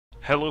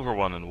Hello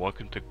everyone and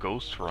welcome to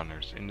Ghost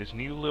Runners in this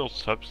new little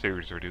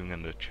sub-series we're doing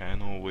on the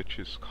channel, which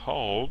is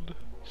called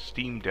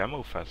Steam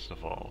Demo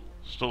Festival.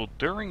 So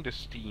during the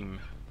Steam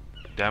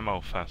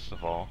Demo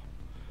Festival,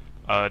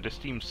 the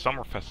Steam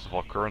Summer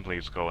Festival currently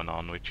is going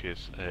on, which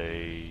is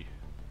a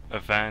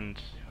event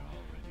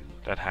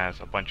that has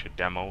a bunch of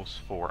demos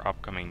for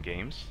upcoming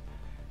games.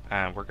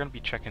 And we're going to be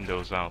checking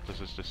those out.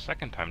 This is the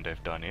second time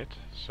they've done it,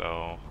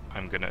 so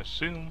I'm going to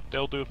assume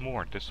they'll do it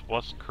more. This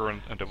was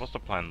the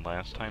plan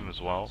last time as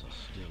well,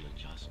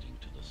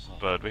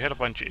 but we had a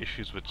bunch of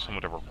issues with some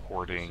of the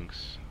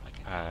recordings,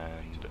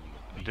 and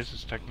this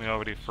is technically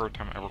already the third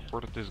time I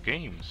recorded this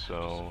game,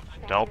 so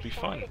that'll be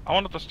fun. I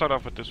wanted to start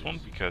off with this one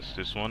because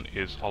this one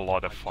is a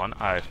lot of fun.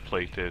 I've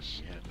played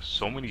this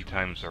so many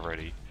times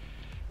already.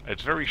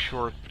 It's very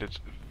short, but it's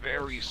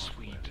very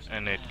sweet,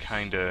 and it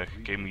kinda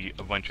gave me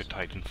a bunch of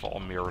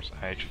Titanfall Mirror's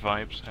Edge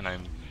vibes, and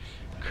I'm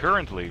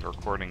currently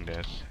recording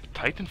this.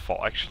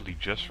 Titanfall actually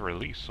just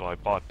released, so I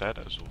bought that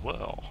as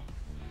well.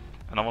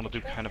 And I want to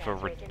do kind of a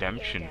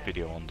redemption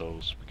video on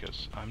those,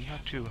 because I'm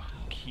not too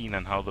keen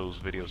on how those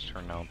videos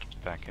turned out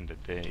back in the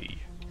day.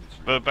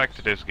 But back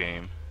to this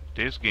game.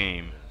 This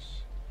game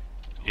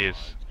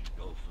is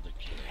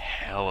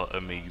hella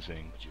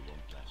amazing.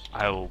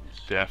 I will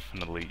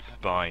definitely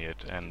buy it,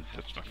 and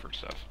that's my first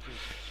stuff.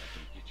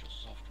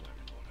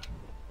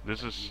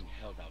 This is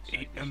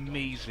an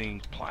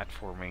amazing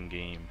platforming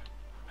game.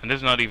 And this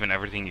is not even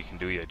everything you can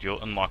do yet.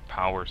 You'll unlock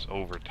powers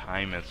over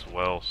time as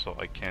well, so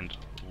I can't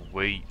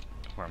wait.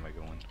 Where am I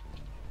going?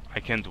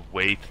 I can't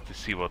wait to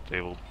see what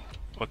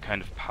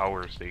kind of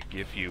powers they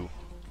give you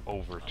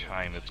over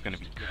time. It's gonna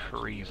be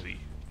crazy.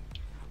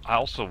 I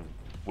also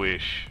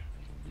wish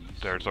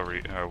there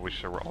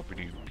were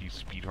already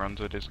speedruns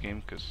of this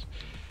game, because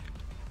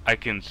I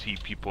can see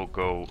people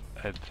go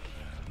at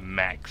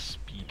max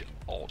speed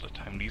all the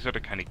time. These are the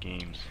kind of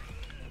games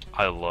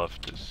I love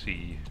to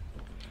see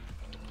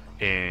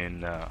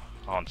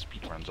on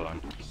speedruns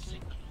on.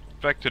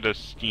 Back to the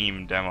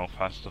Steam Demo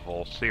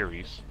Festival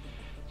series.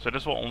 So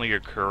this will only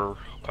occur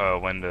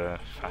when the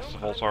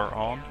festivals are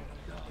on,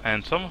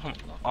 and some of them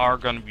are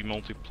going to be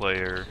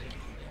multiplayer,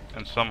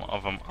 and some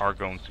of them are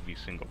going to be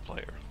single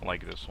player,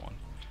 like this one.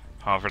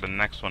 However, the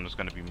next one is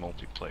going to be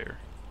multiplayer.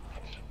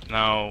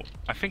 Now,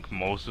 I think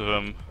most of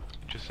them,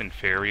 just in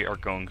theory, are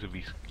going to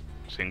be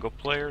single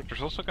player.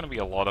 There's also going to be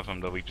a lot of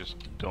them that we just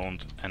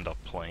don't end up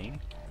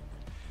playing.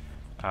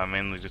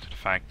 Mainly due to the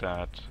fact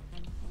that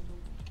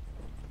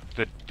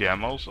the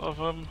demos of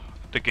them,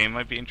 the game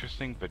might be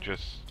interesting, but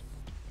just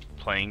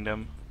playing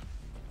them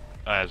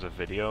as a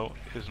video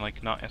is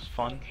like not as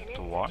fun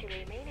to watch.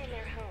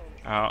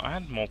 I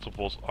had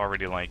multiples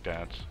already like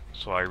that,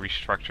 so I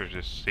restructured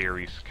this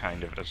series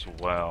kind of as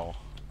well.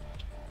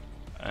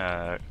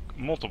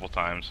 Multiple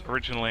times.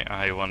 Originally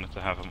I wanted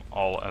to have them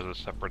all as a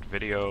separate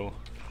video,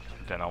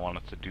 then I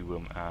wanted to do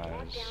them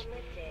as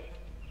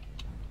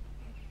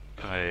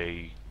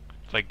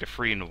like the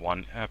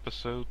 3-in-1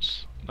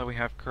 episodes that we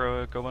have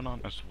going on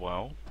as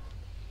well.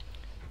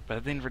 But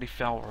it didn't really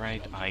feel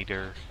right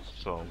either,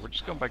 so we're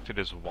just going back to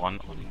this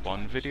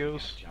one-on-one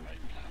videos.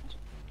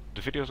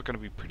 The videos are going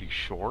to be pretty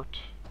short,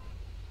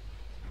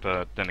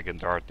 but then again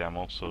there are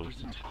demos, so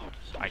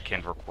I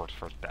can't record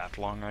for that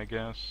long, I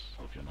guess,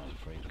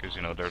 because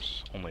you know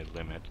there's only a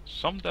limit.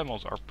 Some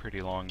demos are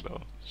pretty long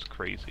though, it's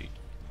crazy.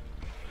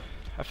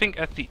 I think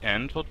at the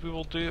end what we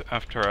will do,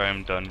 after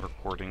I'm done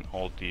recording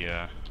all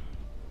the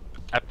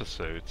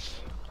episodes,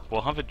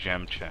 we'll have a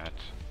jam chat,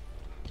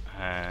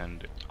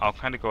 and I'll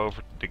kind of go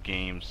over the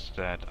games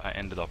that I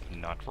ended up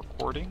not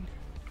recording,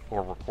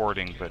 or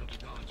recording but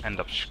end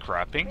up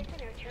scrapping,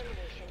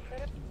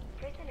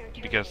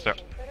 because there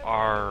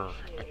are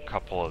a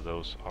couple of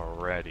those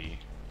already.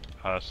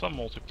 Some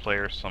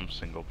multiplayer, some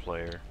single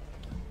player,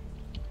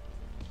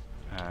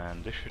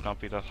 and this should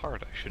not be that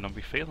hard. I should not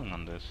be failing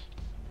on this.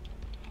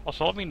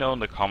 Also, let me know in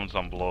the comments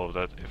down below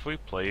that if we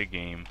play a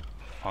game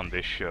on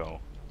this show,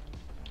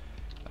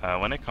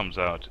 when it comes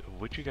out,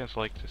 would you guys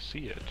like to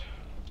see it?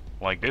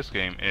 Like, this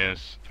game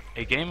is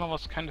a game I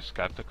was kind of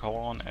skeptical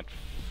on at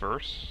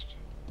first.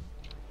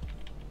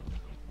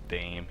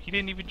 Damn, he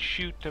didn't even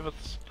shoot, that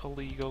was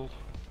illegal.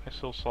 I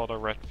still saw the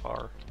red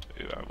bar.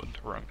 Ew, I went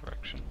the wrong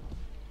direction.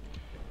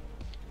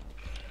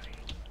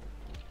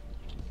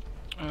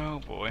 Oh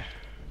boy.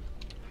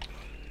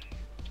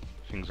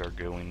 Things are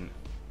going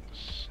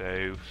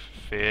so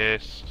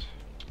fast.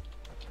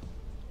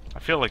 I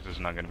feel like this is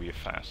not going to be a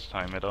fast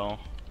time at all.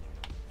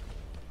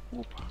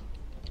 Whoop.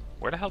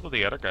 Where the hell did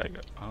the other guy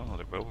go? Oh,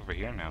 they're both over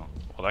here now.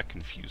 Well, that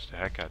confused the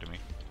heck out of me.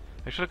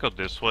 I should have gone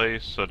this way,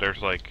 so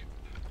there's like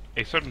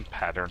a certain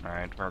pattern,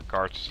 right, where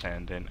guards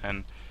stand in,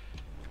 and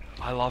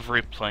I love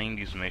replaying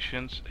these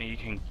missions, and you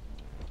can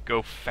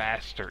go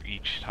faster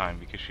each time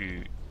because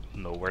you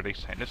know where they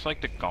stand. It's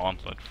like the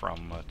gauntlet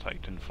from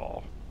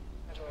Titanfall.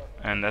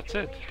 And that's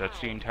it. That's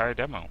the entire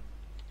demo.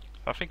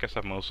 I think I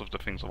said most of the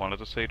things I wanted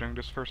to say during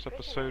this first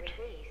episode.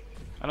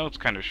 I know it's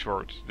kind of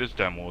short. This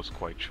demo is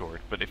quite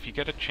short, but if you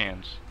get a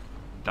chance,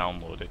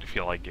 download it if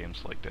you like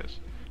games like this.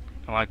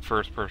 I like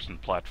first-person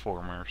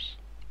platformers.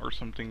 or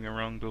something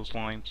along those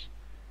lines,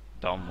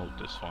 download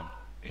this one.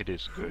 It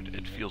is good.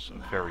 It feels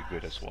very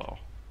good as well.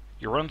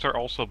 Your runs are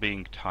also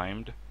being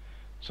timed.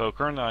 So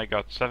currently I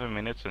got 7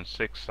 minutes and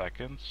 6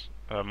 seconds.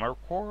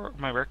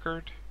 My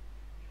record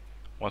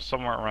was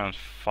somewhere around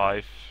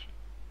 5,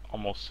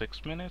 almost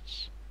 6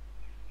 minutes.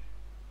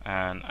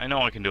 And I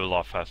know I can do a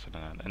lot faster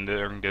than that. And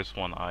during this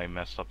one I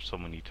messed up so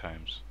many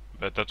times.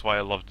 But that's why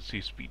I love to see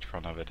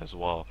speedrun of it as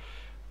well.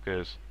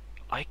 Because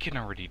I can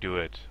already do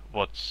it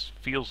what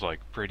feels like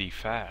pretty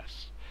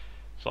fast.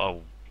 So I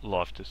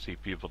love to see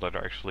people that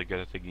are actually good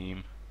at the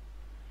game.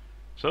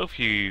 So if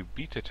you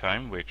beat the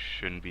time, which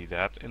shouldn't be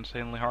that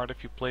insanely hard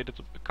if you played it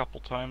a couple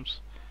times,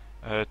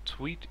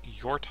 tweet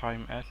your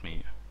time at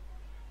me.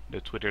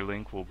 The Twitter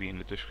link will be in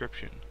the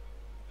description.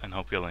 And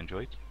hope you'll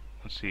enjoy it.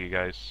 And see you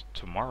guys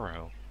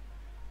tomorrow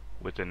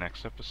with the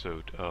next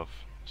episode of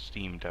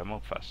Steam Demo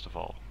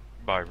Festival.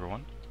 Bye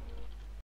everyone.